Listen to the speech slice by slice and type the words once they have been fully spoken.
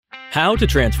How to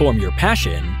transform your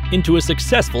passion into a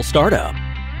successful startup.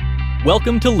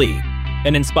 Welcome to Leap,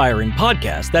 an inspiring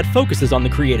podcast that focuses on the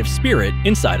creative spirit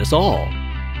inside us all.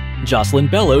 Jocelyn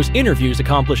Bellows interviews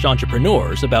accomplished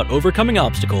entrepreneurs about overcoming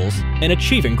obstacles and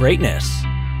achieving greatness.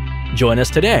 Join us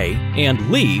today and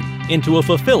leap into a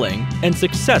fulfilling and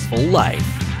successful life.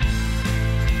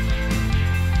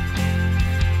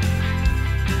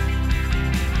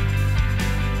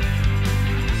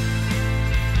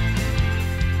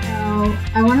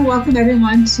 I want to welcome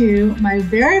everyone to my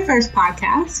very first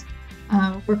podcast.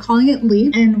 We're calling it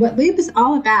Leap. And what Leap is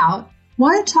all about, I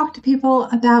want to talk to people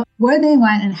about where they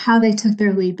went and how they took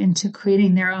their leap into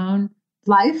creating their own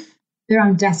life, their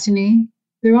own destiny,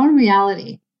 their own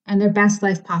reality, and their best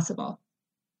life possible.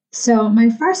 So my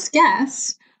first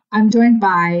guest, I'm joined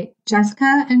by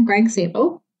Jessica and Greg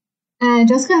Sable. And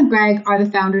Jessica and Greg are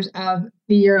the founders of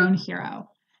Be Your Own Hero.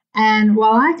 And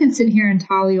while I can sit here and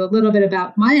tell you a little bit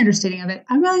about my understanding of it,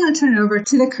 I'm really going to turn it over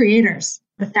to the creators,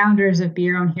 the founders of Be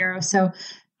Your Own Hero. So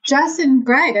Jess and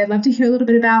Greg, I'd love to hear a little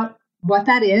bit about what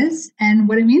that is and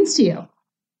what it means to you.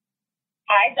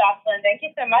 Hi, Jocelyn. Thank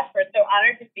you so much. We're so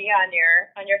honored to be on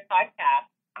your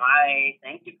podcast. Hi,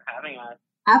 thank you for having us.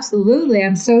 Absolutely.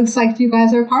 I'm so excited you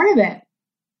guys are a part of it.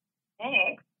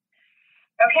 Thanks.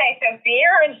 Okay, so Be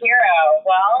Your Own Hero.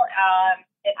 Well,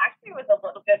 it actually was a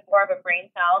little bit more of a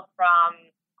brainchild from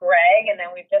Greg, and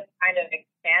then we've just kind of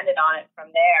expanded on it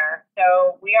from there.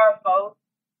 So we are both,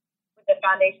 with the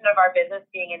foundation of our business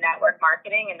being in network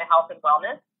marketing in the health and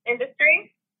wellness industry.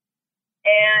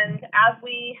 And as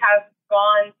we have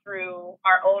gone through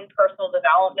our own personal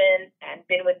development and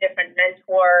been with different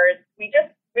mentors, we just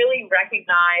really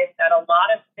recognize that a lot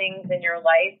of things in your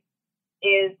life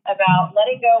is about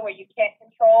letting go where you can't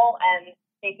control and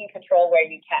taking control where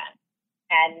you can.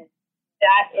 And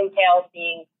that entails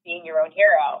being your own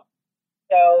hero.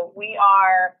 So we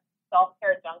are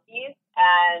self-care junkies,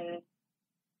 and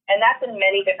that's in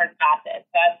many different facets.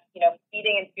 That's,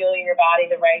 feeding and fueling your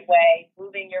body the right way,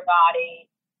 moving your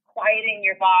body, quieting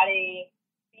your body,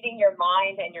 feeding your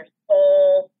mind and your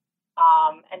soul,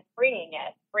 and freeing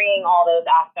all those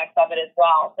aspects of it as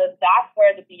well. So that's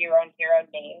where the Be Your Own Hero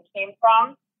name came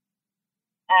from.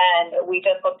 And we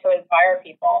just look to inspire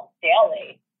people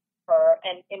daily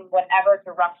and in whatever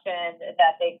direction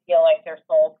that they feel like their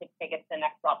soul could take it to the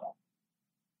next level.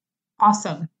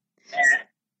 Awesome.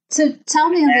 So tell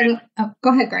me a little. Oh,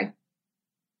 go ahead, Greg.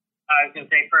 I was going to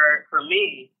say, for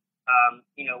me,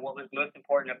 what was most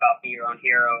important about Be Your Own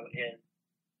Hero is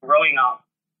growing up,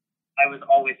 I was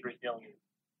always resilient.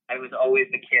 I was always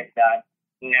the kid that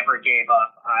never gave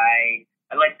up. I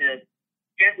like to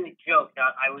gently joke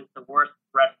that I was the worst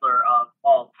wrestler of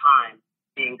all time,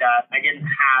 being that I didn't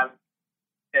have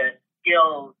the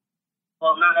skills,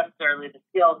 well, not necessarily the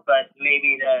skills, but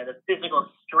maybe the physical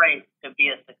strength to be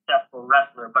a successful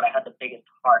wrestler, but I had the biggest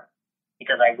heart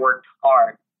because I worked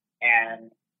hard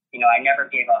and, I never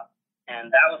gave up.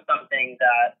 And that was something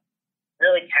that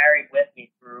really carried with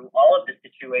me through all of the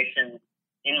situations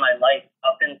in my life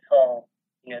up until,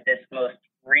 this most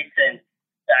recent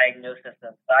diagnosis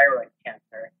of thyroid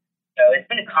cancer. So it's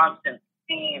been a constant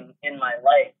theme in my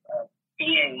life of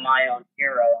being my own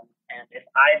hero. And if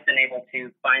I've been able to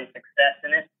find success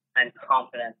in it, I'm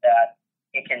confident that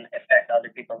it can affect other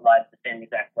people's lives the same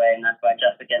exact way. And that's why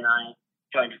Jessica and I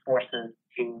joined forces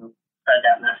to spread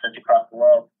that message across the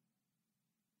world.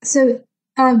 So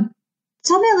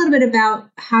tell me a little bit about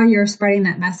how you're spreading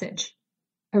that message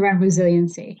around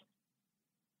resiliency.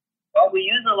 Well, we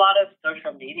use a lot of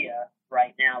social media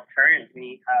right now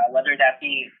currently, whether that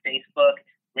be Facebook,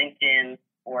 LinkedIn,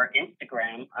 or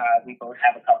Instagram. We both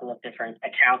have a couple of different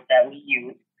accounts that we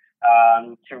use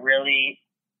to really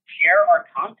share our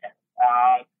content,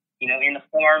 in the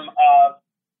form of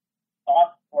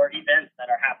thoughts or events that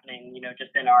are happening,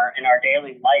 just in our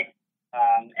daily life.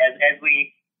 As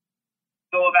we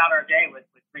go about our day with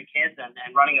 3 kids and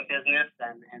running a business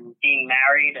and being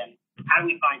married, and how do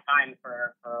we find time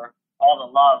for all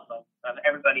the love of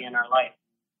everybody in our life?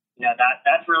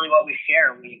 That's really what we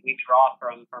share. We draw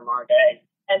from our day.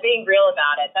 And being real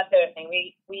about it, that's the other thing.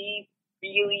 We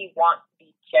really want to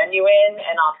be genuine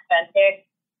and authentic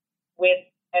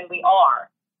and we are,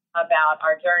 about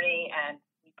our journey, and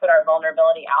we put our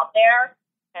vulnerability out there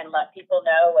and let people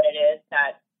know what it is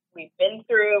that we've been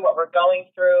through, what we're going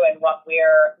through, and what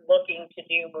we're looking to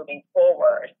do moving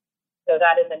forward. So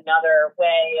that is another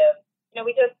way of, if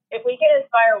we can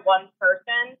inspire one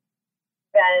person,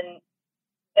 then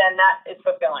that is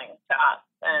fulfilling to us.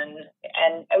 And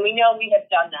we know we have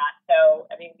done that. So,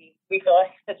 we feel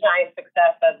like it's a giant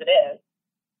success as it is.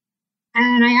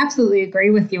 And I absolutely agree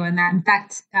with you on that. In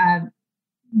fact,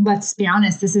 let's be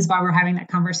honest, this is why we're having that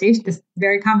conversation, this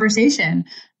very conversation.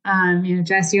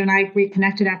 Jess, you and I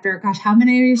reconnected after, gosh, how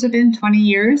many years have been? 20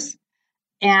 years?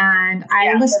 And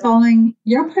I was following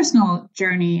your personal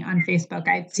journey on Facebook.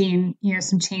 I'd seen,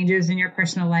 some changes in your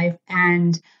personal life.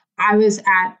 And I was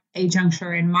at a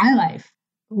juncture in my life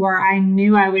where I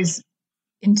knew I was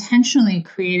intentionally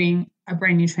creating a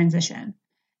brand new transition.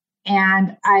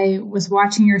 And I was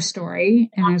watching your story,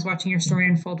 and I was watching your story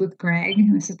unfold with Greg.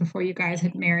 And this is before you guys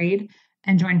had married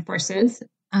and joined forces.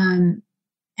 And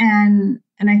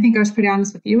I think I was pretty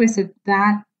honest with you. I said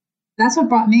that's what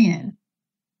brought me in,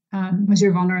 was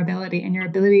your vulnerability and your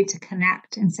ability to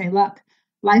connect and say, look,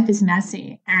 life is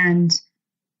messy and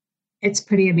it's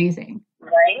pretty amazing.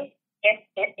 Right? It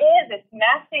is. It's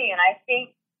messy, and I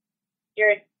think you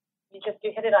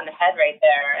hit it on the head right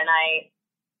there.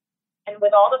 And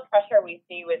with all the pressure we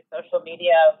see with social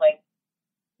media, like,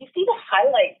 you see the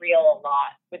highlight reel a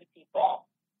lot with people.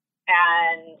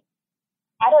 And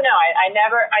I don't know,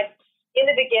 in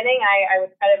the beginning,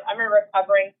 I'm a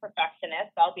recovering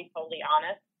perfectionist, I'll be totally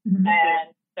honest. Mm-hmm.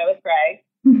 And so is Greg.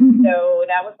 Mm-hmm. So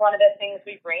that was one of the things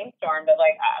we brainstormed of,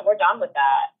 like, we're done with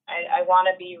that. I want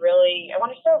to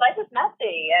show life is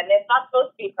messy, and it's not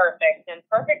supposed to be perfect, and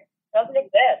perfect doesn't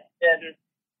exist. And,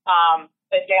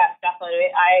 but yeah, definitely.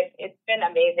 It's been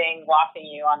amazing watching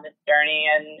you on this journey,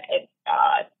 and it's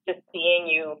just seeing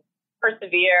you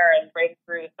persevere and break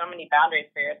through so many boundaries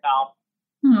for yourself.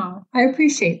 Oh, I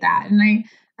appreciate that. And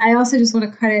I also just want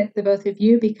to credit the both of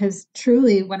you, because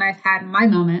truly, when I've had my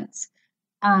moments,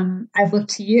 I've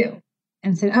looked to you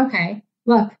and said, okay,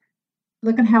 look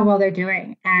at how well they're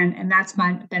doing. And that's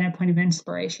been a point of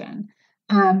inspiration.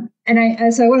 So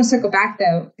I want to circle back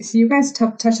though. So you guys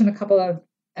touched on a couple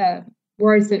of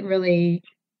words that really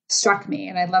struck me,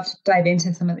 and I'd love to dive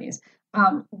into some of these.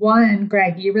 One,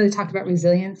 Greg, you really talked about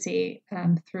resiliency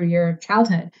through your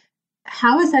childhood.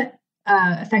 How is that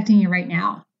affecting you right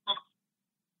now?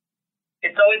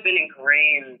 It's always been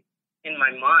ingrained in my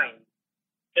mind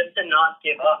just to not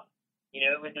give up.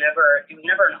 It was never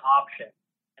an option.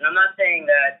 And I'm not saying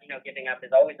that, giving up is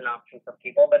always an option for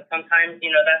people, but sometimes,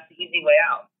 that's the easy way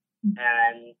out.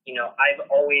 And, I've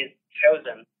always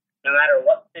chosen, no matter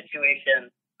what situation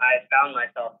I found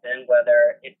myself in,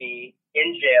 whether it be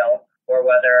in jail or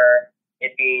whether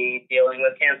it be dealing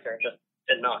with cancer, just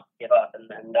to not give up. And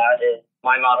that is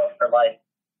my motto for life.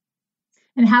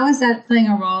 And how is that playing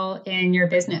a role in your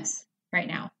business right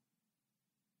now?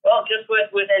 Well, just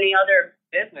with any other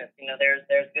business,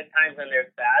 there's good times and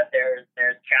there's bad. There's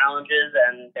challenges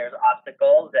and there's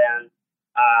obstacles, and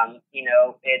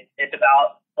it's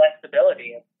about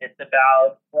flexibility. It's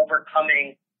about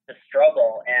overcoming the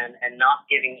struggle and not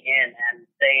giving in and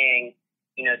saying,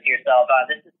 to yourself,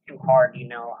 this is too hard.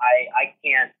 I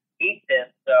can't beat this,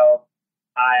 so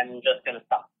I'm just going to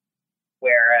stop.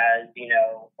 Whereas,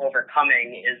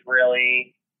 overcoming is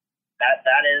really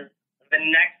that is the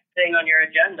next thing on your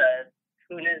agenda. As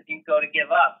soon as you go to give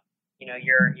up,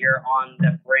 you're on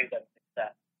the brink of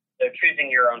success. So choosing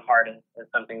your own heart is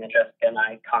something that Jessica and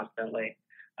I constantly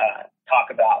talk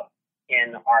about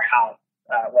in our house,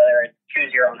 whether it's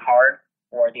choose your own heart,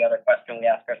 or the other question we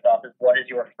ask ourselves is, what is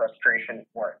your frustration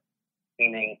worth?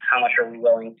 Meaning, how much are we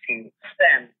willing to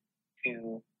spend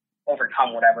to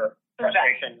overcome whatever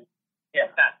frustration? Yeah,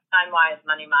 time-wise,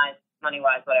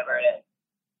 money-wise, whatever it is.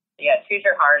 Yeah, choose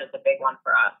your heart is a big one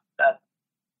for us.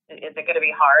 Is it going to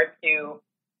be hard to,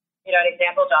 an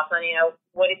example, Jocelyn,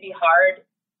 would it be hard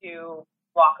to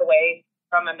walk away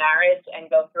from a marriage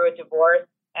and go through a divorce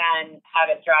and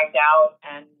have it dragged out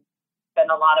and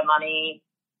spend a lot of money,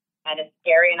 and it's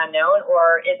scary and unknown?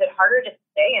 Or is it harder to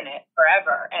stay in it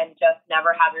forever and just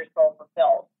never have your soul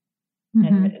fulfilled?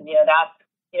 Mm-hmm. And, that's,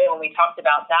 when we talked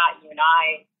about that, you and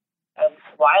I, a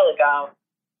while ago,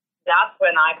 that's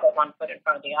when I put one foot in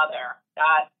front of the other.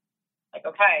 That, like,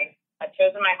 okay, I've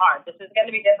chosen my heart. This is going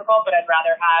to be difficult, but I'd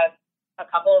rather have a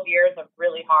couple of years of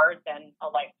really hard than a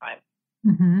lifetime.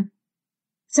 Mm-hmm.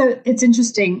 So it's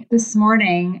interesting. This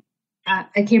morning,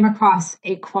 I came across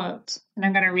a quote, and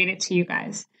I'm going to read it to you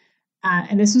guys.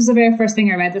 And this was the very first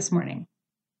thing I read this morning.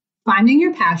 Finding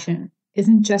your passion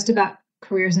isn't just about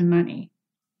careers and money.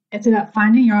 It's about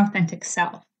finding your authentic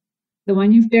self, the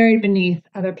one you've buried beneath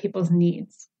other people's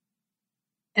needs.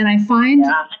 And I find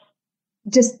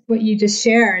just what you just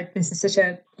shared, this is such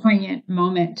a poignant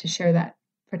moment to share that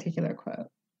particular quote.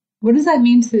 What does that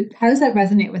mean how does that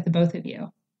resonate with the both of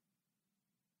you?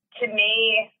 To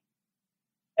me,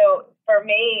 so for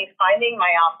me, finding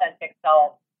my authentic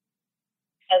self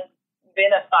has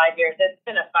been a 5 years. It's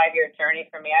been a 5-year journey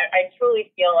for me. I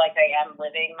truly feel like I am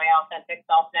living my authentic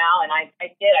self now. And I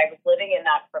was living in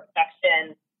that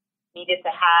perfection needed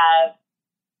to have,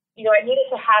 I needed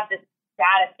to have this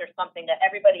status or something that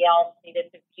everybody else needed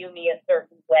to view me a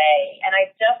certain way. And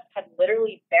I just had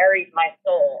literally buried my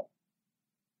soul.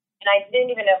 And I didn't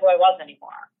even know who I was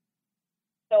anymore.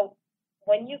 So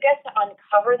when you get to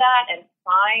uncover that and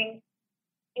find,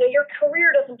 your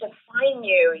career doesn't define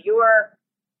you. Your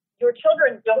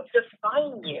children don't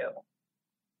define you.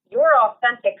 Your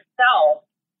authentic self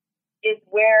is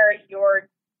where your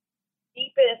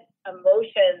deepest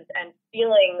emotions and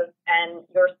feelings and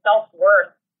your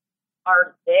self-worth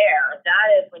are there. That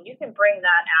is when you can bring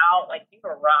that out, like you've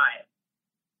arrived.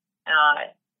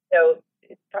 So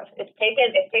it's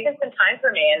taken some time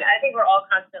for me, and I think we're all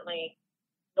constantly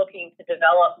looking to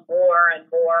develop more and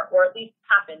more, or at least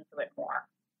tap into it more,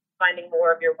 finding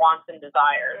more of your wants and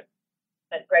desires.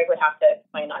 That Greg would have to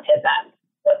explain on his end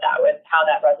how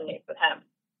that resonates with him.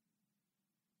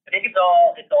 I think it's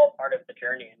all part of the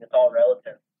journey, and it's all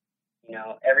relative.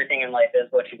 Everything in life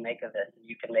is what you make of it.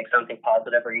 You can make something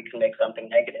positive or you can make something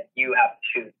negative. You have to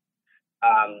choose.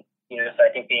 So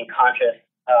I think being conscious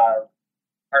of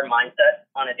our mindset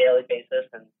on a daily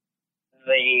basis and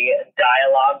the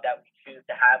dialogue that we choose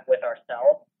to have with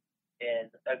ourselves is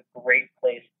a great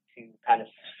place to kind of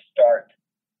start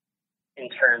in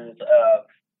terms of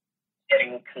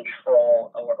getting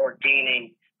control or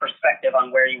gaining perspective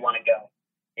on where you want to go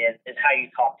is how you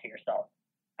talk to yourself.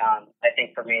 I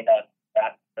think for me,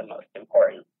 that's the most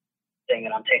important thing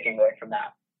that I'm taking away from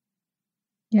that.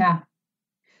 Yeah.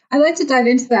 I'd like to dive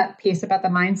into that piece about the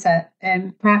mindset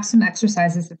and perhaps some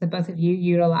exercises that the both of you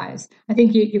utilize. I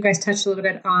think you guys touched a little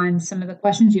bit on some of the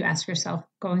questions you ask yourself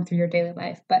going through your daily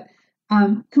life, but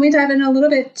can we dive in a little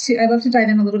bit I'd love to dive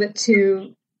in a little bit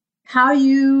to how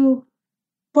you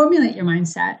formulate your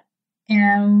mindset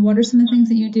and what are some of the things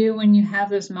that you do when you have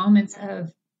those moments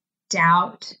of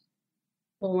doubt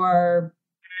or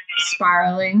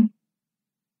spiraling?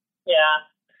 Yeah.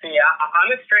 See,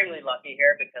 I'm extremely lucky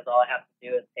here because all I have to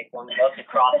do is take one look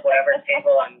across whatever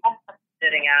table I'm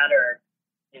sitting at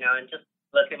and just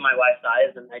look at my wife's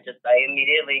eyes, and I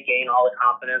immediately gain all the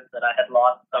confidence that I had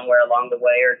lost somewhere along the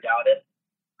way or doubted.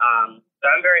 So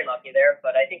I'm very lucky there,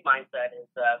 but I think mindset is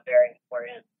very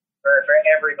important for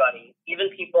everybody, even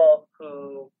people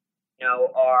who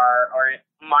are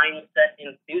mindset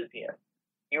enthusiasts.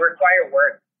 You require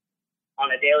work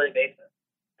on a daily basis.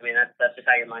 I mean, that's just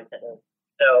how your mindset is.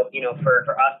 So,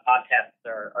 for us, podcasts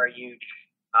are huge.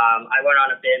 I went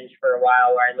on a binge for a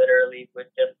while where I literally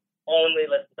would just only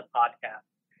listen to podcasts.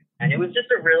 And it was just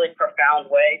a really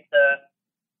profound way to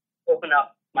open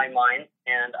up my mind.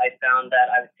 And I found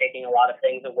that I was taking a lot of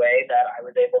things away that I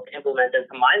was able to implement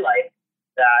into my life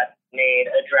that made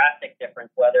a drastic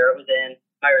difference, whether it was in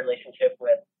my relationship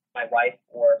with my wife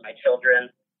or my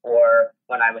children or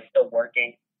when I was still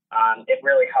working. It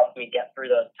really helped me get through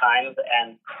those times.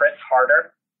 And Chris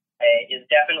Harder is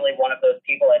definitely one of those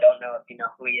people. I don't know if you know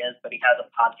who he is, but he has a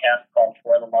podcast called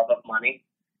For the Love of Money.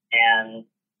 And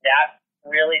that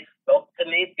really spoke to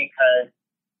me because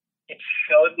it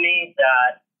showed me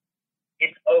that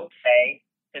it's okay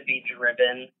to be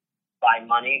driven by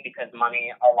money because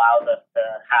money allows us to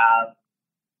have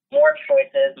more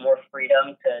choices, more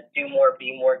freedom to do more,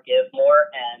 be more, give more,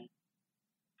 and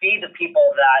be the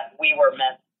people that we were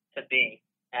meant to be.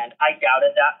 And I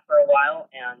doubted that for a while,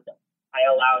 and I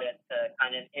allowed it to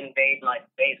kind of invade my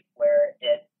space where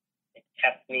it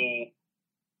kept me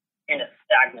in a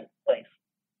stagnant place.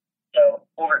 So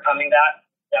overcoming that,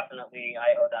 definitely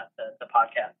I owe that to the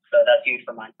podcast. So that's huge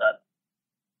for mindset.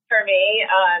 For me,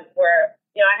 I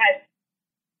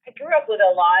grew up with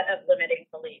a lot of limiting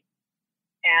beliefs.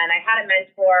 And I had a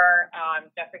mentor,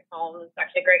 Jeffrey Combs.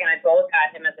 Actually, Greg and I both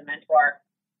had him as a mentor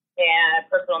and a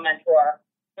personal mentor.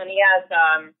 And he has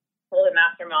Golden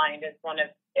Mastermind is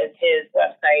his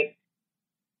website.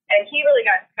 And he really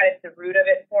got kind of the root of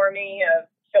it for me, of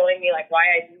showing me like why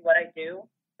I do what I do.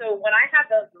 So when I have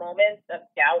those moments of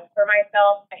doubt for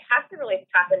myself, I have to really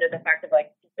tap into the fact of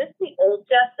like, is this the old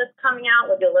Jess that's coming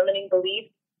out with the limiting beliefs?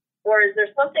 Or is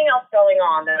there something else going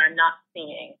on that I'm not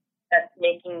seeing that's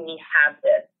making me have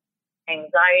this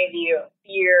anxiety or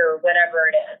fear or whatever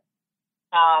it is?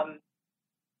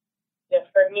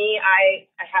 For me, I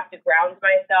have to ground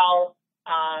myself.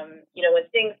 When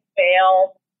things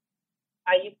fail,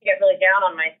 I used to get really down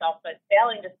on myself, but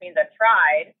failing just means I've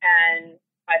tried and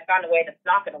I found a way that's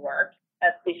not going to work,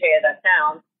 as cliche as that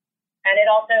sounds. And it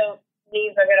also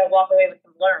means I'm going to walk away with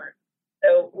some learns.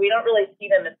 So we don't really see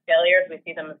them as failures. We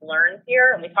see them as learns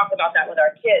here. And we talk about that with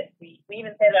our kids. We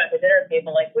even say that at the dinner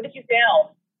table, like, what did you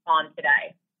fail on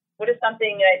today? What is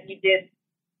something that you did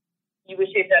you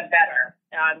wish you'd done better?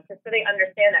 Just so they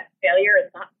understand that failure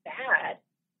is not bad.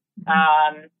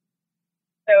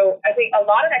 So I think a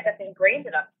lot of that gets ingrained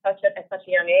in us at such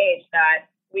a young age that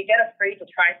we get afraid to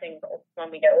try things when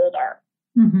we get older.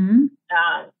 Mm-hmm.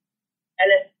 And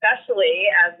especially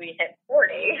as we hit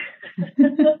 40.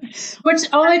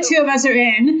 Which only two of us are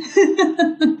in.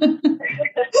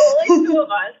 Only two of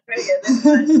us. Very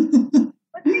good.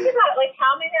 But think about like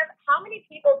how many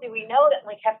people do we know that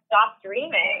like have stopped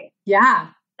dreaming?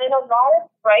 Yeah. And a lot of,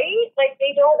 right? Like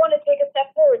they don't want to take a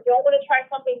step forward, don't want to try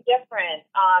something different.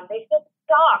 They feel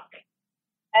stuck.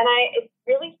 And it's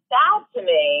really sad to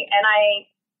me.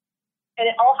 And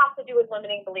it all has to do with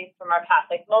limiting beliefs from our past.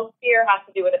 Like most fear has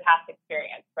to do with a past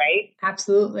experience, right?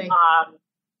 Absolutely.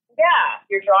 Yeah,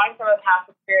 you're drawing from a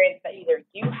past experience that either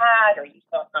you had or you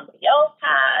saw somebody else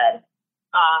had.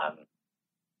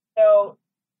 So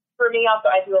for me also,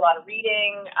 I do a lot of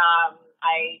reading.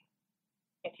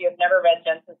 If you have never read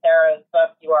Jen Sincero's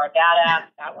book, You Are a Badass,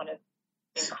 that one is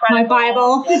incredible. My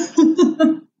Bible.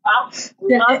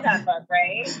 Love that book,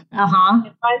 right? Uh-huh.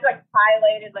 Mine's like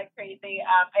highlighted like crazy.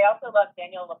 I also love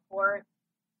Daniel Laporte,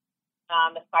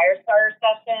 the Fire Starter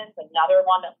Sessions, another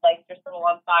one that lights your soul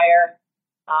on fire.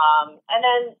 And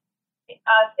then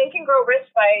Think and Grow Rich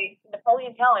by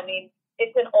Napoleon Hill. I mean,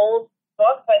 it's an old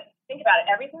book, but think about it.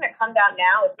 Everything that comes out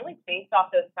now is really based off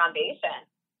those foundations.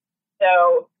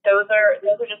 So those are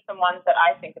just some ones that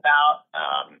I think about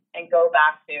and go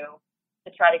back to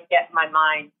try to get my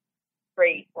mind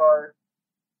straight or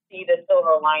see the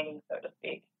silver lining, so to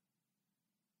speak.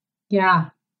 Yeah.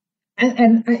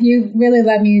 And you really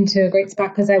led me into a great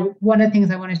spot because one of the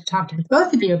things I wanted to talk to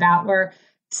both of you about were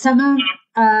some of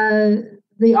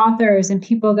the authors and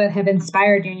people that have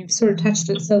inspired you, and you've sort of touched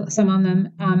some on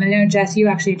them. I know, Jess, you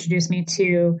actually introduced me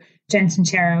to Jen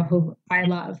Sincero, who I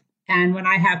love. And when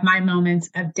I have my moments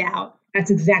of doubt,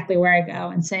 that's exactly where I go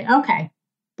and say, okay,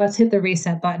 let's hit the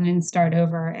reset button and start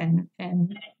over and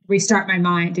restart my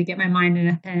mind to get my mind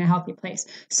in a healthy place.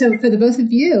 So for the both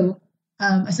of you,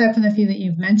 aside from the few that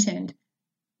you've mentioned,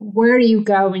 where do you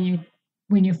go when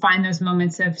you find those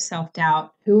moments of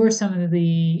self-doubt? Who are some of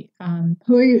the some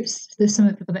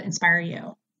of the people that inspire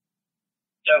you?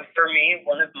 So for me,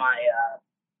 one of my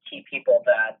key people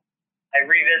that I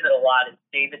revisit a lot is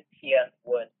David T.S.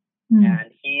 Wood.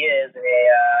 And he is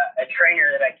a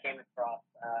trainer that I came across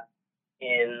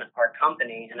in our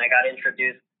company, and I got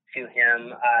introduced to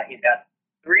him. He's got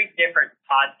 3 different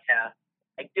podcasts.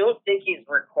 I don't think he's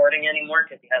recording anymore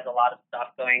because he has a lot of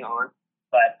stuff going on.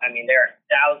 But, I mean, there are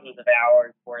thousands of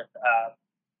hours worth of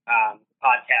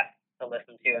podcasts to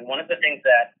listen to. And one of the things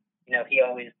that, he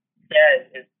always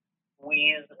says is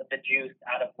squeeze the juice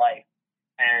out of life.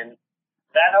 And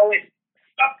that always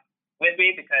stuck with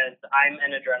me because I'm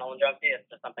an adrenaline junkie. It's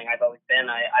just something I've always been.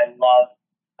 I love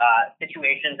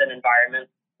situations and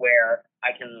environments where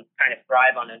I can kind of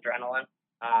thrive on adrenaline,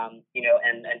 and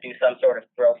do some sort of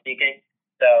thrill seeking.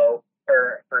 So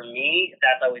for me,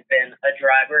 that's always been a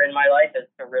driver in my life, is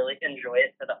to really enjoy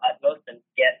it to the utmost and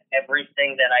get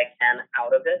everything that I can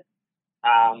out of it.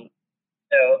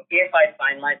 So if I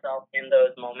find myself in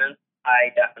those moments, I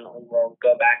definitely will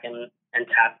go back and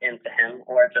tap into him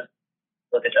or just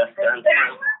look at Jessica.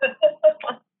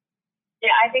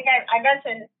 Yeah, I think I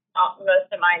mentioned most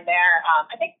of mine there.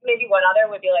 I think maybe one other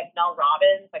would be like Mel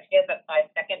Robbins. Like she has that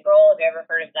 5-second rule. Have you ever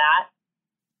heard of that?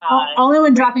 Only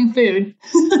when dropping food.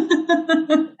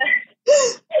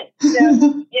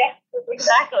 Yeah,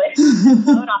 exactly.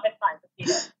 Blow it off. It's fine. Just eat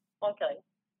it. Won't kill you.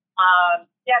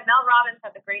 Yeah, Mel Robbins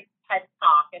has a great TED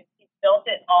talk, and he built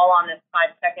it all on this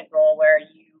 5-second rule where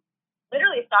you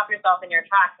literally stop yourself in your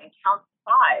tracks and count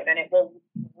 5, and it will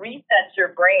reset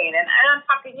your brain. And I'm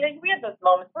talking, we have those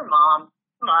moments. We're moms.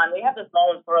 Come on, we have those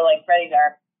moments where we're like ready to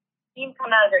steam come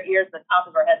out of our ears, the top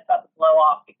of our heads about to blow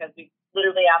off because we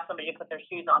literally asked somebody to put their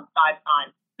shoes on 5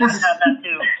 times. I have that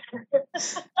too.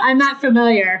 I'm not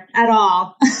familiar at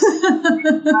all.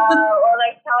 Or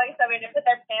like telling somebody to put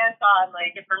their pants on,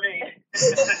 like for me.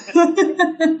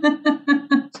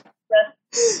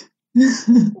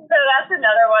 So that's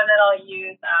another one that I'll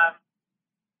use.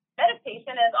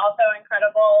 Meditation is also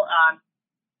incredible.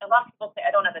 A lot of people say,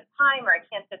 I don't have the time or I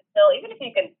can't sit still. Even if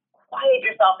you can quiet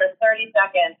yourself for 30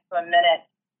 seconds to a minute,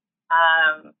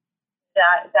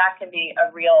 that can be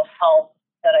a real help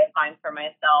that I find for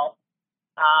myself.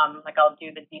 Like I'll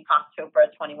do the Deepak Chopra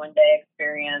 21-day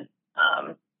experience.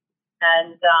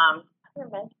 And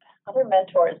other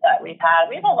mentors that we've had.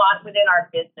 We have a lot within our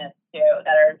business too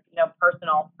that are,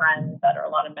 personal friends that are a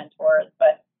lot of mentors.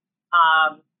 But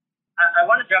I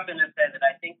want to jump in and say that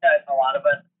I think that a lot of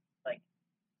us, like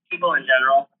people in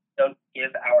general, don't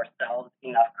give ourselves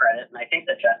enough credit. And I think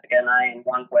that Jessica and I, in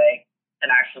one way, can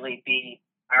actually be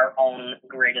our own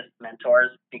greatest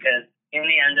mentors because in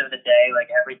the end of the day,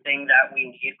 like everything that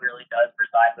we need really does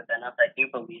reside within us. I do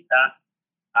believe that.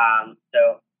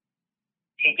 So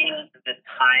taking the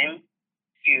time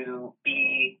to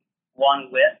be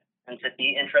one with and to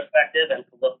be introspective and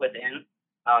to look within,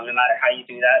 no matter how you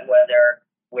do that, whether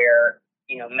we're,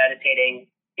 meditating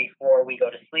before we go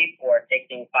to sleep or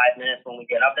taking 5 minutes when we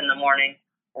get up in the morning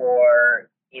or,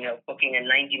 booking a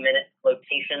 90-minute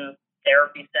flotation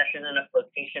therapy session in a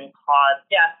flotation pod.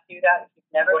 Yeah, do that. If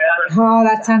you've never done it. Oh,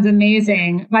 that sounds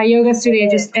amazing. My yoga studio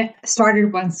just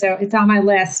started one, so it's on my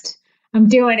list. I'm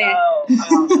doing it. Highly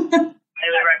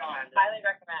recommend it. Highly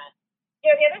recommend.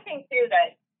 The other thing too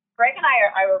that Greg and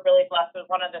I were really blessed with,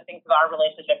 one of the things of our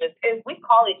relationship is we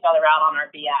call each other out on our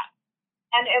BS.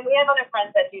 And we have other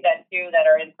friends that do that too, that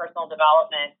are in personal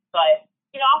development. But,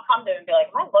 I'll come to him and be like,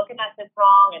 am I looking at this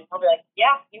wrong? And he'll be like,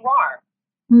 yeah, you are.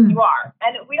 You are.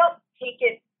 And we don't take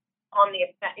it on the,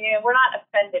 we're not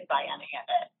offended by any of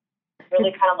it.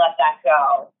 Really kind of let that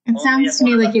go. It sounds to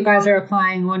me like you guys are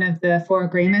applying one of the 4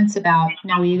 agreements about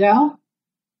no ego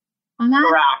on that.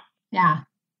 Correct. Yeah.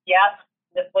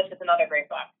 Yep. Which is another great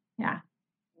book. Yeah.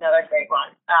 Another great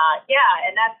one.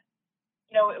 And that's,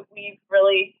 we've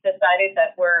really decided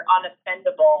that we're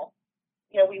unoffendable.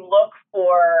 We look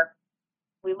for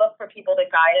people to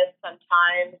guide us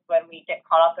sometimes when we get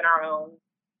caught up in our own,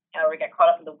 we get caught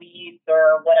up in the weeds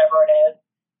or whatever it is.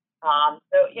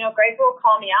 So, Greg will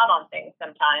call me out on things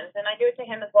sometimes, and I do it to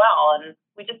him as well. And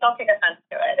we just don't take offense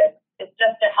to it. It's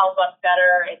just to help us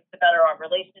better. It's to better our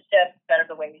relationships, better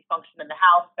the way we function in the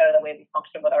house, better the way we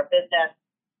function with our business.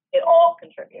 It all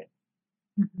contributes.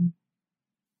 Mm-hmm.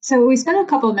 So we spent a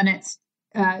couple of minutes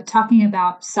talking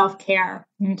about self-care.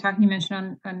 You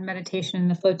mentioned on meditation,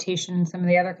 the flotation, and some of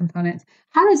the other components.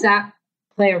 How does that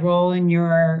play a role in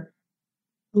your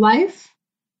life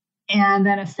and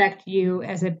then affect you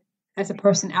as a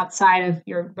person outside of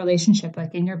your relationship,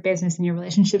 like in your business and your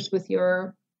relationships with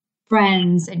your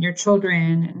friends and your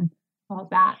children and all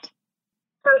that?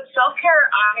 So self-care,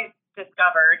 I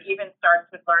discovered, even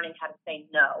starts with learning how to say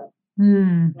no.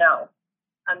 No,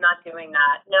 I'm not doing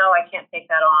that. No, I can't take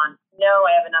that on. No,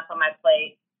 I have enough on my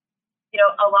plate.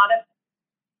 A lot of,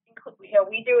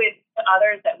 we do it to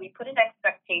others that we put an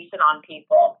expectation on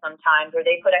people sometimes, or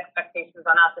they put expectations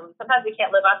on us, and sometimes we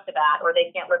can't live up to that, or they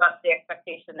can't live up to the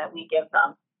expectation that we give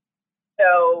them.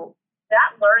 So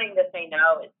that learning to say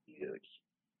no is huge.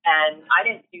 And I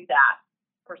didn't do that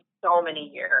for so many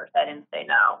years. I didn't say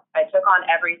no. I took on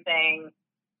everything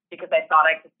because I thought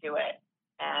I could do it.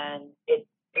 And it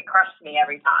crushed me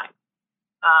every time.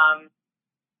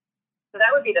 So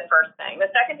that would be the first thing.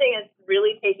 The second thing is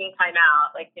really taking time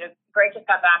out. Like, Greg just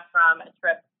got back from a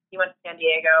trip. He went to San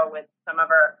Diego with some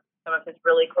of his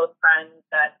really close friends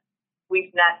that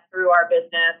we've met through our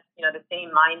business, the same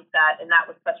mindset. And that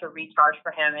was such a recharge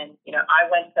for him. And,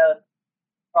 I went to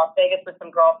Las Vegas with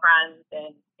some girlfriends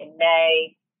in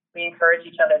May. We encourage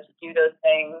each other to do those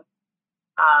things.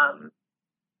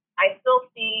 I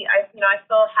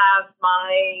still have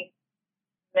my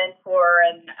mentor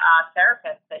and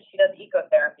therapist that she does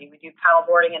ecotherapy. We do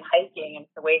paddleboarding and hiking, and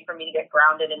it's a way for me to get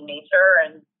grounded in nature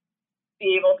and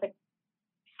be able to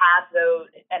have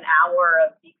an hour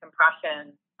of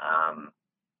decompression.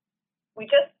 We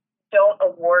just don't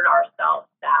award ourselves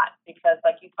that because,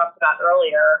 like you talked about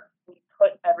earlier, we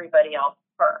put everybody else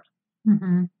first.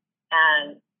 Mm-hmm.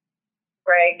 And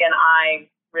Greg and I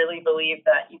really believe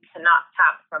that you cannot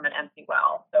tap from an empty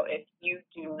well. So if you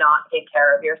do not take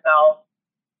care of yourself,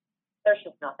 there's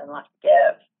just nothing left to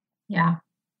give. Yeah.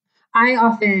 I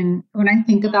often, when I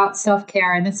think about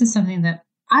self-care, and this is something that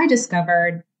I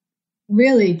discovered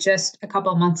really just a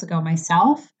couple of months ago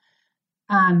myself,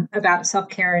 about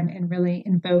self-care and really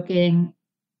invoking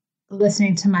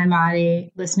listening to my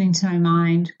body, listening to my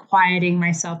mind, quieting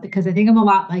myself, because I think I'm a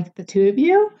lot like the two of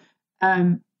you.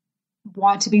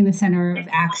 Want to be in the center of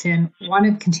action, want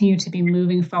to continue to be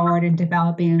moving forward and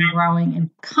developing and growing and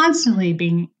constantly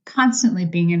being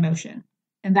in motion.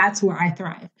 And that's where I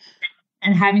thrive.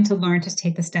 And having to learn to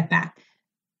take a step back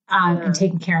and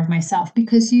taking care of myself,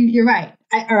 because you're right.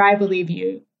 I believe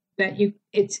you that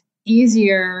it's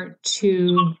easier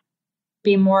to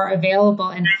be more available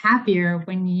and happier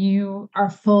when you are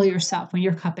full yourself, when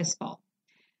your cup is full.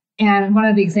 And one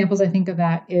of the examples I think of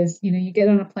that is, you get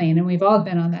on a plane, and we've all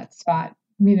been on that spot.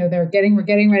 We're getting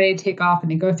ready to take off, and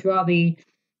they go through all the,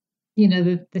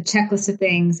 the checklist of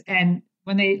things. And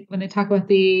when they talk about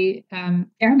the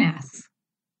air masks,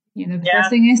 first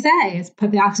thing they say is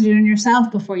put the oxygen in yourself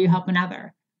before you help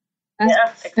another.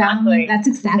 That's exactly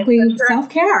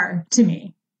self-care to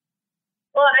me.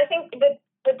 Well, and I think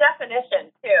the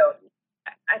definition too.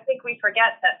 I think we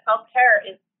forget that self-care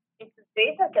is as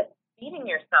basic as feeding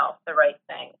yourself the right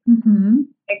thing.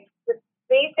 Mm-hmm. It's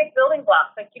basic building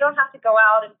blocks. Like, you don't have to go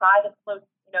out and buy the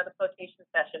flotation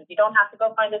sessions. You don't have to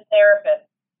go find a therapist.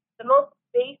 The most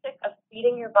basic of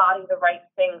feeding your body the right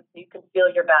things so you can feel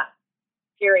your best.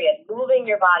 Period. Moving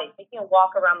your body, taking a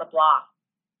walk around the block.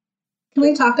 Can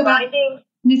we talk about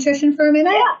nutrition for a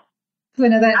minute? Yeah. Because I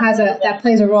know that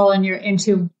plays a role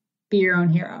into Be Your Own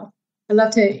Hero. I'd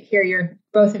love to hear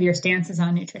both of your stances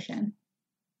on nutrition.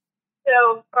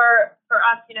 So for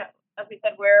us, as we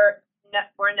said, we're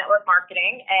in network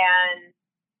marketing, and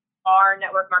our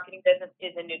network marketing business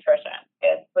is in nutrition.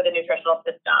 It's with a nutritional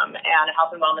system and a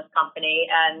health and wellness company.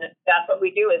 And that's what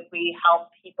we do, is we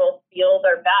help people feel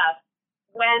their best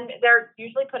when they're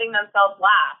usually putting themselves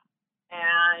last.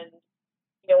 And,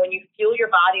 when you fuel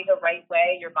your body the right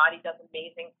way, your body does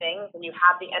amazing things, and you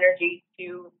have the energy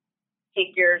to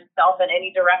take yourself in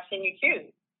any direction you choose.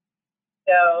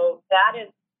 So that's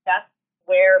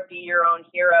where Be Your Own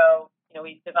Hero,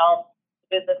 we've developed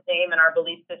the business name and our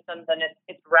belief systems, and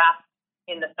it's wrapped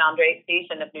in the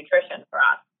foundation of nutrition for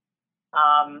us.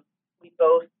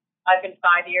 I've been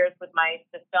 5 years with my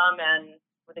system and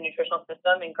with the nutritional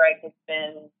system, and Greg has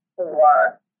been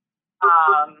 4.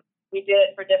 We did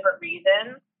it for different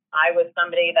reasons. I was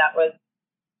somebody that was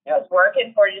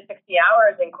working 40 to 60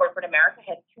 hours in corporate America,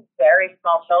 had 2 very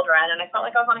small children, and I felt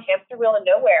like I was on a hamster wheel of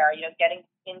nowhere, getting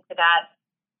into that.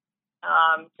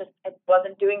 I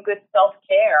wasn't doing good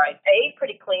self-care. I ate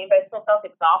pretty clean, but I still felt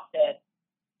exhausted.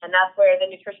 And that's where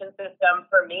the nutrition system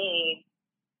for me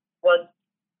was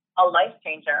a life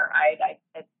changer. I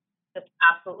just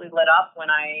absolutely lit up when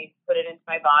I put it into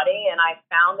my body, and I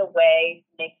found a way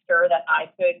to make sure that I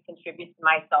could contribute to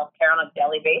my self-care on a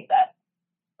daily basis.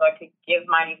 So I could give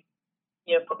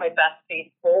put my best face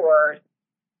forward.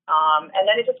 And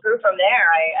then it just grew from there.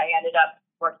 I ended up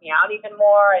working out even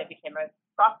more. I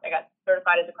got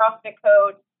certified as a CrossFit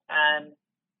coach, and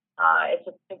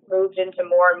it moved into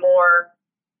more and more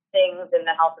things in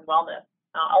the health and wellness.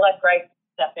 I'll let Greg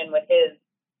step in with his.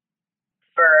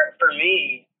 For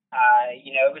me,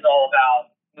 it was all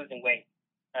about losing weight.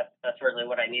 That's really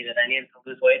what I needed. I needed to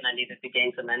lose weight, and I needed to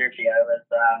gain some energy. I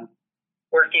was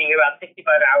working about 65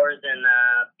 hours in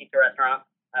a pizza restaurant,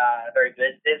 a very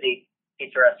busy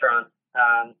pizza restaurant.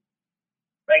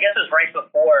 But I guess it was right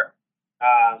before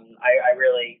I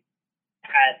really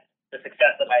had the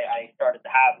success that I started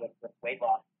to have with weight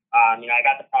loss. I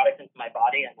got the product into my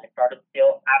body, and I started to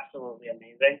feel absolutely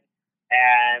amazing.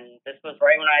 And this was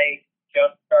right when I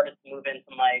just started to move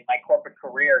into my corporate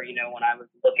career, when I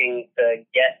was looking to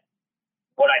get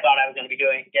what I thought I was going to be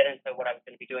doing, get into what I was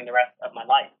going to be doing the rest of my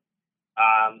life.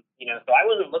 So I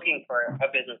wasn't looking for a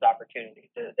business opportunity.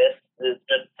 So this is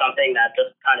just something that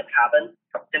just kind of happened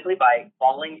simply by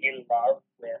falling in love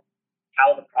with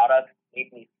how the product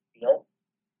made me feel,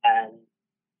 and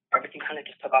everything kind of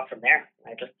just took off from there.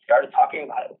 I just started talking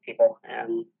about it with people,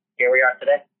 and here we are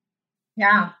today.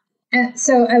 Yeah. And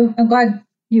so I'm glad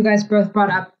you guys both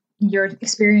brought up your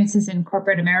experiences in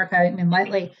corporate America.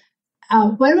 Lightly.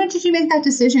 When did you make that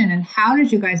decision, and how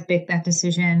did you guys make that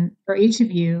decision for each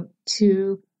of you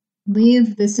to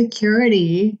leave the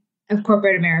security of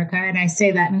corporate America, and I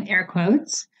say that in air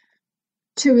quotes,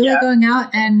 to really going out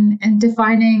and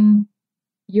defining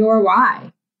your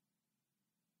why?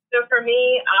 So for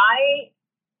me, I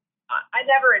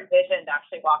never envisioned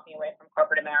actually walking away from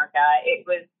corporate America. It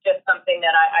was just something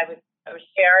that I was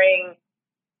sharing.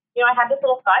 I had this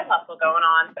little side hustle going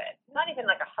on, but not even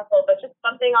like a hustle, but just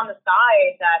something on the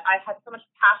side that I had so much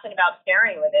passion about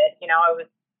sharing with it. I was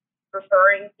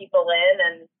referring people in,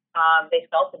 and they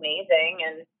felt amazing.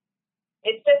 And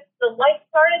it's just, the light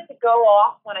started to go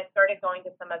off when I started going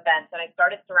to some events, and I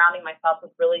started surrounding myself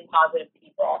with really positive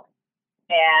people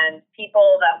and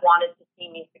people that wanted to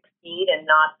see me succeed and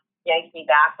not yank me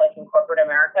back like in corporate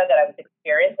America that I was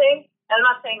experiencing. And I'm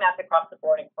not saying that's across the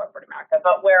board in corporate America,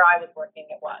 but where I was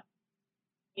working, it was.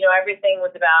 Everything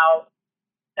was about,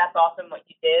 that's awesome what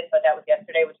you did, but that was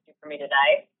yesterday, what you do for me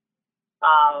today.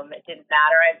 It didn't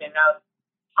matter. I was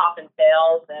top in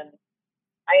sales, and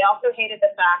I also hated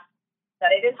the fact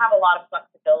that I didn't have a lot of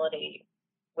flexibility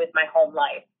with my home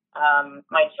life.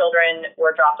 My children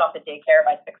were dropped off at daycare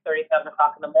by 6:30, 7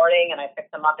 o'clock in the morning, and I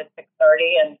picked them up at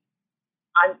 6:30. And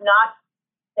I'm not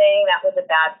saying that was a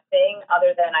bad thing,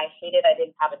 other than I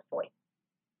didn't have a choice.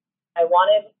 I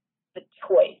wanted the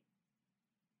choice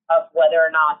of whether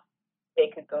or not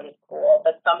they could go to school,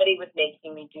 but somebody was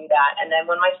making me do that. And then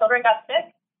when my children got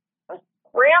sick, I was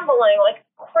scrambling like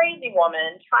a crazy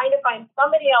woman, trying to find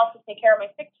somebody else to take care of my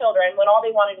sick children when all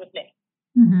they wanted was me.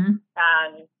 Mm-hmm.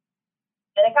 And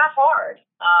it got hard.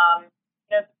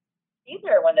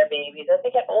 easier when they're babies. As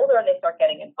they get older and they start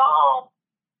getting involved.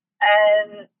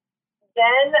 And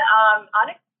then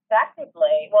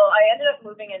unexpectedly, well, I ended up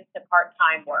moving into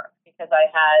part-time work because I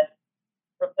had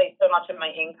replaced so much of my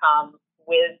income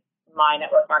with my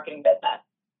network marketing business.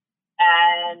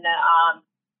 And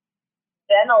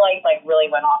then the light really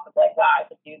went off of wow, I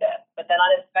could do this. But then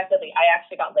unexpectedly, I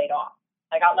actually got laid off.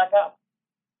 I got let go.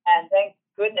 And thank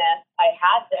goodness I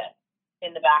had this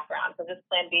in the background because this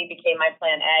plan B became my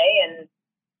plan A. And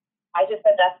I just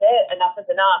said, that's it. Enough is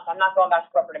enough. I'm not going back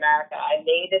to corporate America. I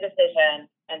made a decision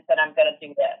and said, I'm going to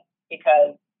do this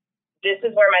because this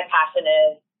is where my passion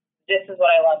is. This is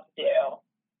what I love to do.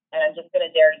 And I'm just going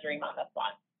to dare to dream on this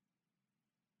one.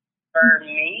 For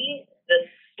me, the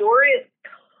story is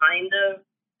kind of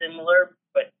similar,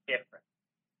 but different.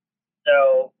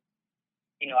 So,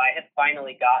 I'd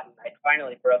finally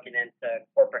broken into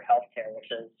corporate healthcare, which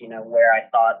is, where I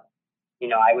thought,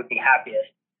 I would be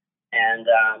happiest. And,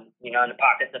 in the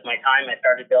pockets of my time, I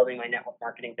started building my network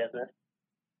marketing business.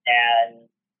 And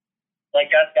like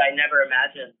Jessica, I never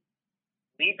imagined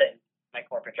leaving my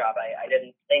corporate job. I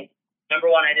didn't think, number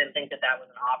one, I didn't think that was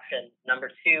an option.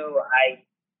 Number two, I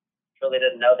really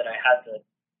didn't know that I had the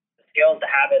skills, the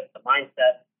habits, the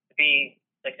mindset to be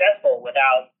successful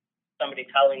without somebody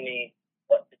telling me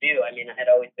what to do. I mean, I had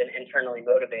always been internally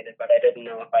motivated, but I didn't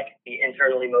know if I could be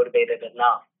internally motivated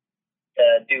enough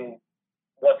to do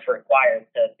what's required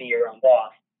to be your own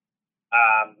boss.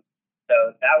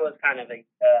 So that was kind of a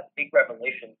big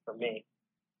revelation for me.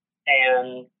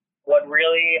 And what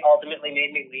really ultimately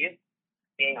made me leave,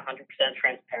 being 100%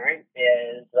 transparent,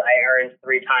 is I earned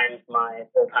 3 times my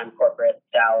full-time corporate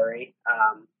salary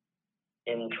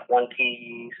in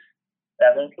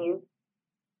 2017.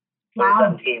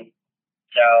 Wow. 2017.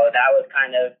 So that was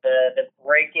kind of the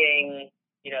breaking,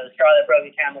 the straw that broke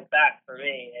the camel's back for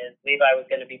me is Levi was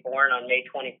going to be born on May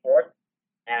 24th.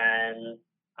 And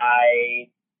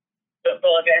I took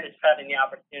full advantage of having the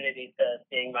opportunity to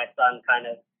seeing my son kind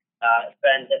of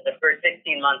spend the first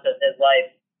 16 months of his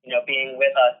life, being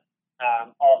with us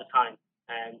all the time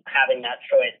and having that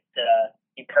choice to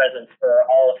be present for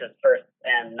all of his firsts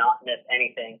and not miss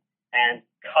anything and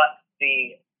cut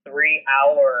the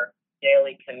 3-hour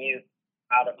daily commute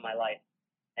out of my life.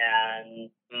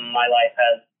 And my life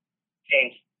has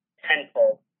changed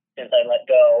tenfold since I let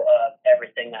go of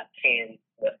everything that came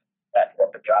with that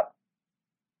corporate job.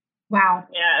 Wow.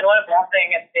 Yeah, and what a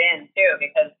blessing it's been, too,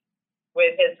 because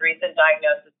with his recent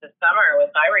diagnosis this summer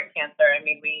with thyroid cancer, I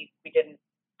mean, we didn't,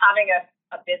 having a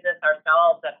business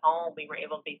ourselves at home, we were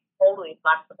able to be totally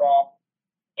flexible,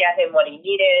 get him what he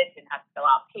needed, didn't have to fill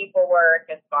out paperwork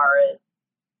as far as,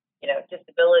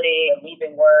 disability and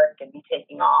leaving work and me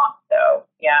taking off. So,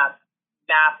 yeah,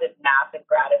 massive, massive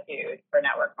gratitude for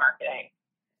network marketing.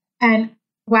 And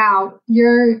wow,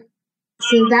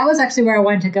 so that was actually where I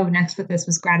wanted to go next with this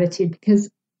was gratitude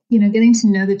because, getting to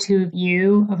know the two of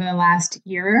you over the last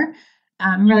year,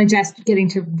 really just getting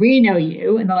to re-know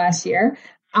you in the last year.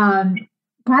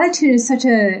 Gratitude is such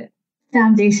a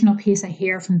foundational piece I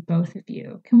hear from both of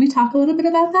you. Can we talk a little bit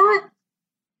about that?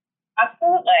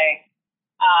 Absolutely.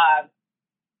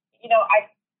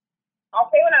 I'll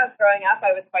say when I was growing up,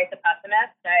 I was quite the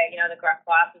pessimist. The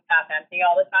glass was half empty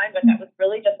all the time, but that was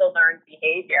really just a learned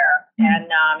behavior.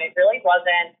 And it really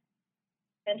wasn't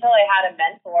until I had a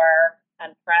mentor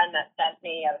and friend that sent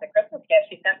me as a Christmas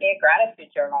gift, she sent me a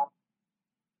gratitude journal.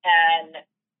 And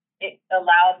it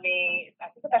allowed me, I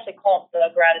think it's actually called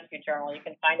the Gratitude Journal. You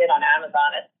can find it on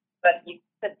Amazon. But it's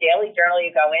a daily journal.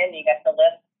 You go in, you get the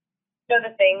list of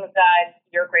the things that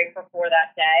you're grateful for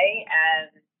that day and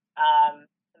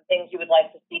some things you would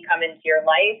like to see come into your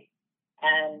life.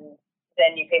 And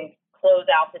then you can close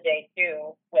out the day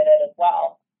too with it as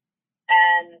well.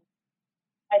 And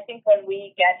I think when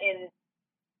we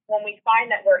find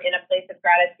that we're in a place of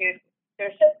gratitude,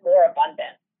 there's just more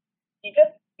abundance.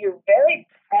 You're very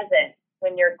present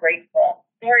when you're grateful,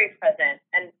 very present.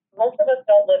 And most of us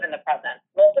don't live in the present.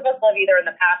 Most of us live either in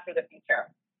the past or the future.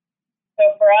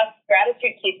 So for us,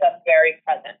 gratitude keeps us very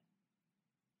present.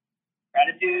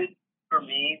 Gratitude for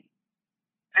me,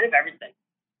 kind of everything.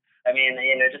 I mean,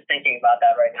 just thinking about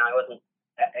that right now, I wasn't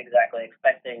exactly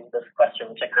expecting this question,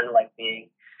 which I kind of like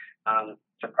being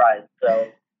surprised.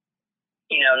 So,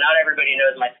 not everybody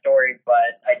knows my story,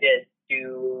 but I did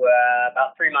do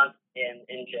about 3 months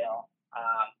in jail.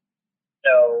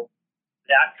 So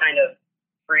that kind of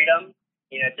freedom,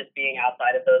 just being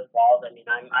outside of those walls, I mean,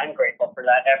 I'm grateful for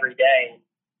that every day.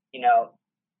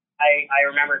 I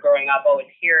remember growing up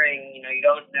always hearing, you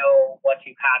don't know what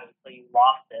you had until you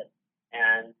lost it.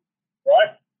 And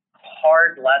what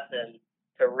hard lesson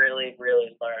to really,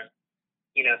 really learn.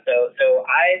 So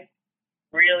I've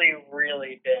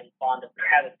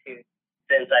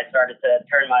started to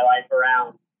turn my life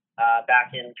around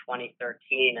back in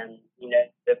 2013, and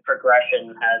the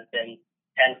progression has been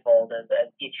tenfold as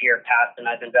each year passed, and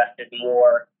I've invested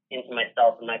more into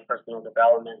myself and my personal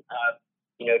development.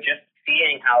 Just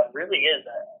seeing how it really is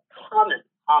a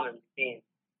common theme,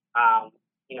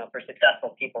 for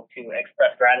successful people to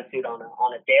express gratitude on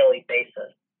a daily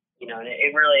basis. And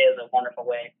it really is a wonderful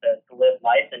way to live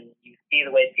life, and you see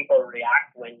the way people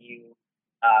react when you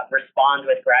respond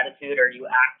with gratitude or you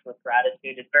act with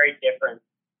gratitude. It's very different,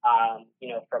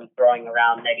 from throwing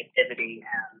around negativity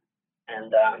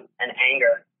and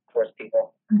anger towards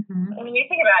people. Mm-hmm. I mean, you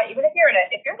think about it, even if you're in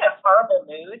a horrible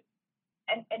mood,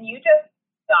 and you just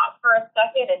stop for a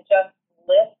second and just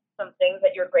list some things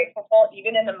that you're grateful for,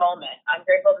 even in the moment. I'm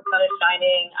grateful the sun is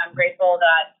shining. I'm grateful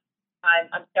that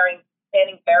I'm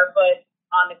standing barefoot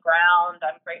on the ground.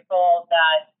 I'm grateful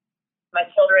that my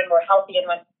children were healthy and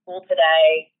went to school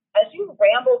today. As you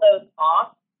ramble those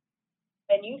off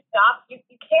and you stop, you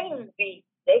can't even be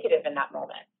negative in that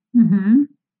moment.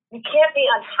 Mm-hmm. You can't be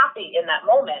unhappy in that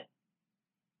moment.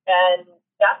 And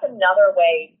that's another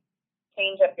way to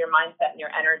change up your mindset and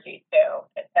your energy too,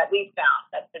 that we've found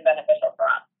that's been beneficial for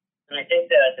us. And I think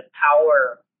that the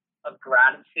power of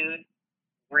gratitude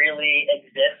really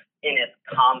exists in its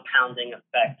compounding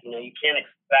effect. You can't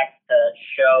expect to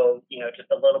show, just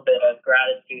a little bit of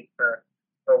gratitude for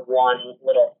one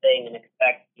little thing and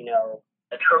expect,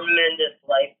 a tremendous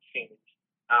life change.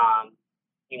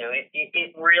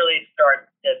 It really starts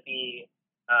to be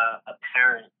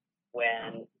apparent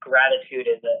when gratitude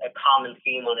is a common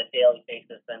theme on a daily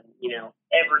basis, and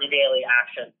every daily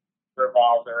action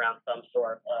revolves around some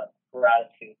sort of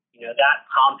gratitude. That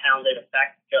compounded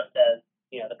effect, just as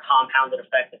the compounded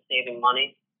effect of saving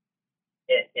money,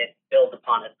 it builds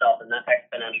upon itself in that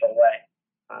exponential way.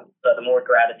 So the more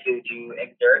gratitude you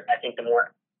exert, I think the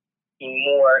more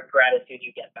gratitude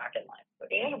you get back in life.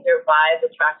 And your vibe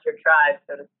attracts your tribe,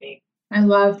 so to speak. I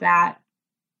love that.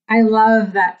 I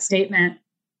love that statement.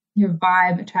 Your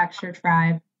vibe attracts your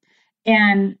tribe.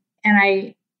 And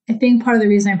I think part of the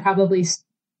reason I'm probably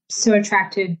so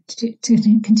attracted to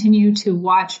continue to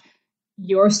watch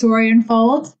your story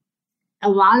unfold, a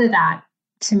lot of that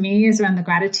to me is around the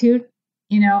gratitude.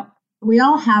 We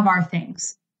all have our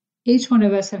things. Each one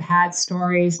of us have had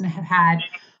stories and have had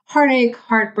heartache,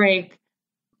 heartbreak,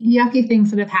 yucky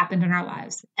things that have happened in our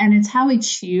lives. And it's how we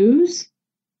choose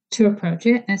to approach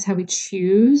it, and it's how we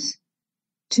choose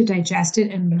to digest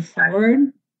it and move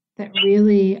forward that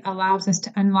really allows us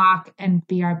to unlock and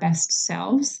be our best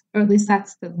selves. Or at least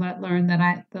that's the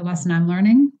lesson I'm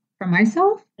learning for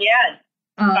myself. Yeah,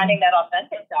 finding that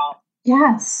authentic self.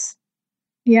 Yes.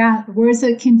 Yeah, words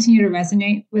that continue to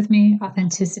resonate with me: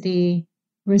 authenticity,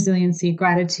 resiliency,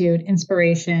 gratitude,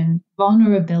 inspiration,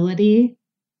 vulnerability,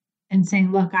 and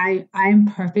saying, look, I'm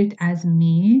perfect as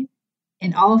me.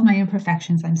 In all of my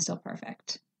imperfections, I'm still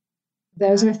perfect.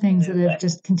 Those are things that have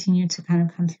just continued to kind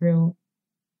of come through.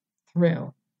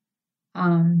 That's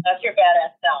your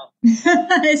badass self.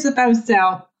 I suppose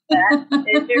so. That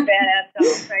is your badass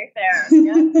self right there.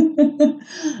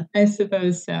 Yep. I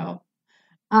suppose so.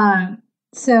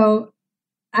 So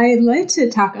I'd like to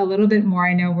talk a little bit more.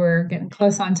 I know we're getting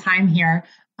close on time here.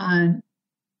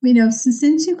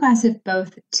 Since you guys have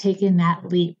both taken that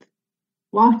leap,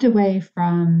 walked away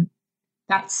from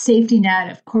that safety net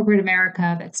of corporate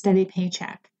America, that steady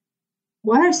paycheck,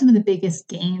 what are some of the biggest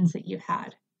gains that you've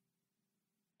had?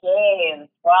 Gains?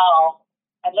 Well,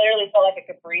 I literally felt like I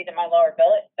could breathe in my lower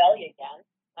belly again.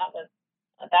 That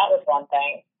was one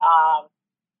thing. I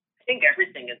think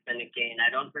everything has been a gain. I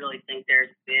don't really think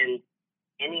there's been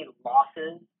any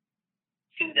losses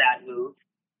to that move.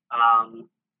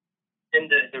 And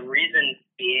the reason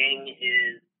being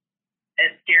is,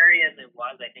 as scary as it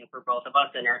was, I think, for both of us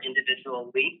in our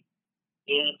individual leap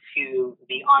into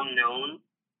the unknown,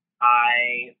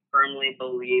 I firmly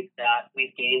believe that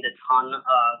we've gained a ton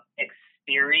of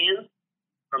experience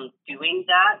from doing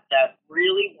that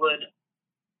really would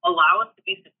allow us to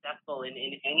be successful in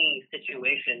any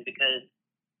situation, because,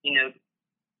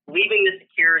 leaving the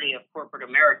security of corporate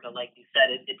America, like you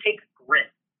said, it takes grit.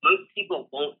 Most people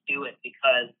won't do it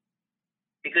because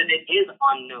it is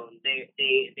unknown. They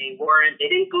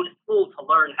didn't go to school to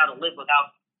learn how to live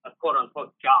without a quote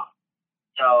unquote job.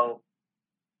 So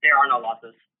there are no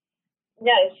losses.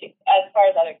 Yeah, as far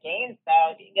as other gains,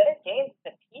 though, the other gains,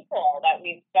 the people that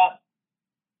we've got,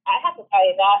 I have to tell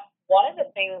you that one of the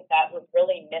things that was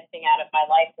really missing out of my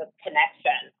life was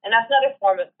connection. And that's another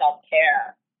form of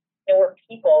self-care. There were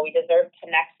people, we deserve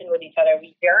connection with each other.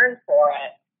 We yearn for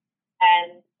it.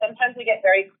 And sometimes we get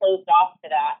very closed off to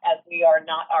that as we are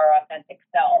not our authentic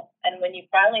self. And when you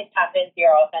finally tap into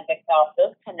your authentic self,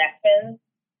 those connections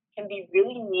can be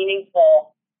really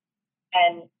meaningful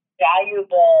and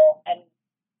valuable and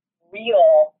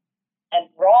real and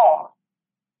raw.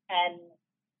 And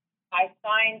I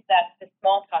find that the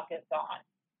small talk is gone,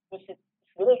 which is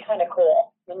really kind of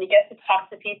cool. When you get to talk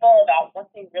to people about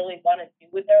what they really want to do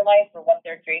with their life or what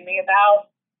they're dreaming about,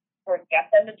 or get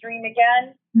them to dream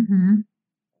again,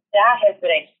 that has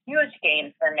been a huge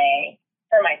gain for me,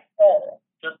 for my soul.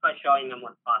 Just by showing them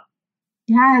what's possible.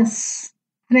 Yes.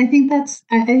 And I think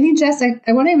Jess,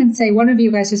 I want to even say, one of you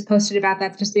guys just posted about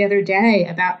that just the other day,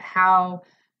 about how,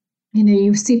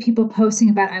 you see people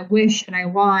posting about I wish and I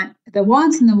want, the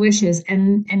wants and the wishes,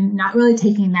 and not really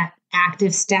taking that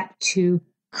active step to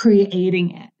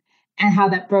creating it, and how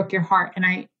that broke your heart. And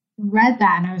I read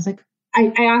that and I was like,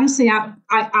 I honestly,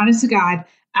 honest to God,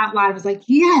 out loud, I was like,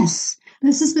 yes,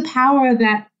 this is the power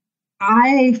that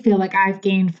I feel like I've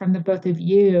gained from the both of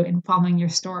you in following your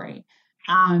story,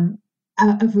 of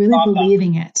really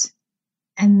believing it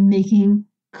and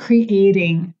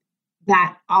creating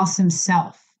that awesome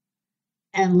self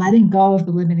and letting go of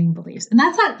the limiting beliefs. And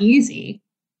that's not easy.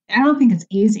 I don't think it's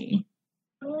easy.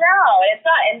 No, it's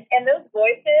not. And those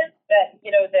voices that,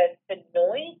 the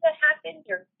noise that happens,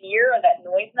 your fear or that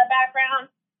noise in the background,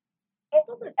 it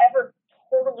doesn't ever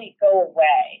totally go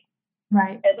away.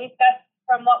 Right. At least that's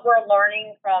from what we're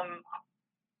learning from,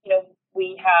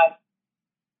 we have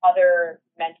other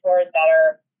mentors that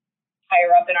are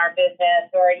higher up in our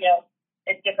business or,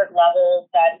 at different levels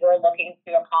that we're looking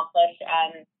to accomplish.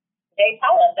 And they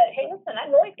tell us that, hey, listen,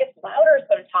 that noise gets louder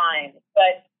sometimes,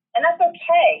 and that's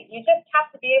okay. You just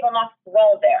have to be able not to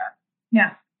dwell there.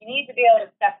 Yeah. You need to be able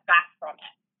to step back from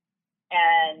it.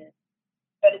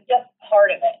 But it's just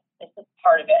part of it. It's just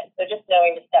part of it. So just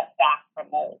knowing to step back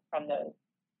from those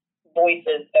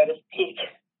voices, so to speak.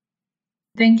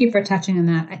 Thank you for touching on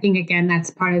that. I think, again,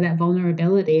 that's part of that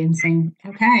vulnerability and saying,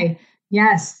 okay,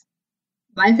 yes,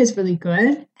 life is really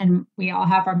good and we all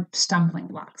have our stumbling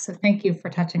blocks. So thank you for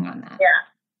touching on that. Yeah,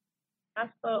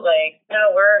 absolutely.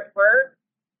 No,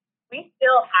 we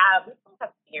still have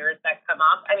fears that come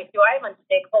up. I mean, do I have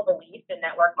unshakable beliefs in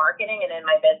network marketing and in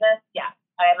my business? Yeah,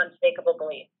 I have unshakable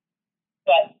beliefs.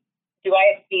 But do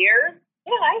I have fears?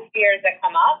 Yeah, I have fears that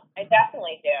come up. I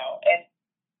definitely do.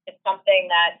 It's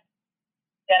something that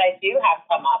I do have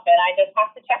come up, and I just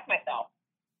have to check myself.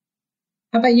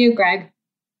 How about you, Greg?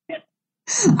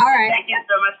 All right. Thank you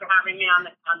so much for having me on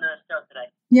the show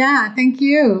today. Yeah, thank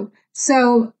you.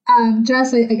 So,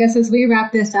 Jess, I guess as we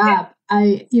wrap this up,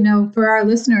 for our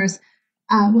listeners,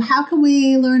 how can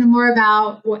we learn more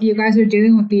about what you guys are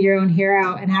doing with Be Your Own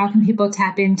Hero, and how can people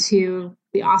tap into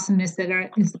the awesomeness that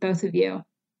is the both of you?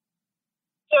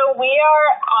 So we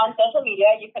are on social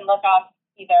media. You can look up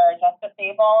either Jessica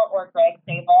Sable or Greg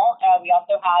Sable. We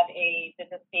also have a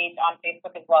business page on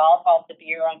Facebook as well called the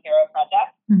Be Your Own Hero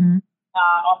Project.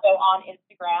 Also on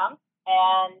Instagram.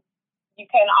 And you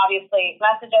can obviously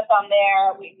message us on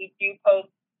there. We do post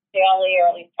daily, or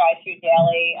at least try to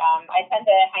daily. I tend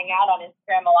to hang out on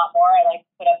Instagram a lot more. I like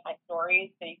to put up my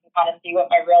stories so you can kind of see what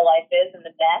my real life is and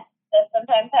the mess that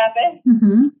sometimes happens.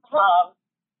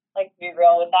 Like to be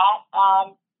real with that.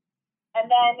 And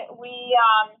then we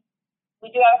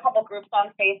do have a couple groups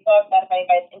on Facebook that if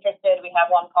anybody's interested, we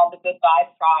have one called the Good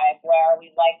Vibe Tribe, where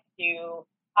we like to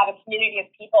have a community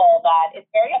of people that is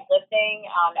very uplifting.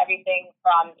 Everything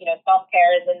from,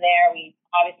 self-care is in there. We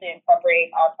obviously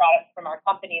incorporate our products from our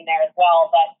company in there as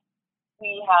well, but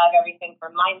we have everything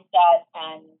from mindset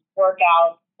and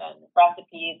workouts and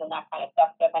recipes and that kind of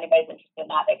stuff. So if anybody's interested in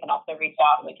that, they can also reach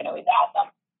out and we can always add them.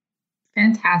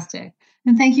 Fantastic.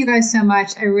 And thank you guys so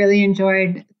much. I really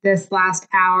enjoyed this last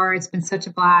hour. It's been such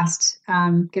a blast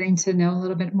getting to know a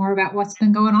little bit more about what's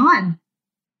been going on.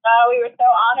 Oh, we were so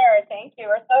honored. Thank you.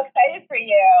 We're so excited for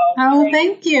you. Oh,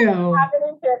 thank you. You're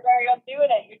happening to it, You're doing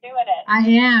it. You're doing it. I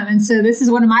am. And so this is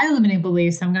one of my limiting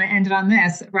beliefs. I'm going to end it on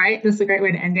this, right? This is a great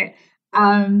way to end it.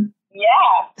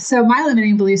 Yeah. So my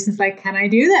limiting beliefs is like, can I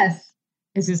do this?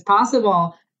 Is this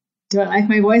possible? Do I like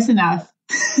my voice enough?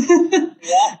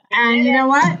 Yeah. And you know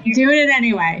what? Doing it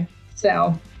anyway.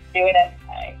 So. Doing it.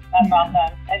 That's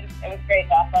awesome. It was great,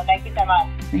 Jocelyn. Thank you so much.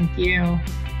 Thank you.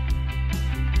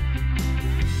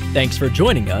 Thanks for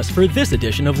joining us for this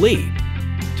edition of Lead.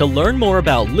 To learn more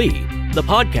about Lead, the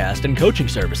podcast and coaching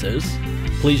services,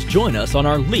 please join us on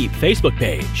our Leap Facebook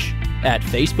page at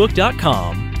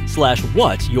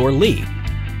facebook.com/whatsyourlead.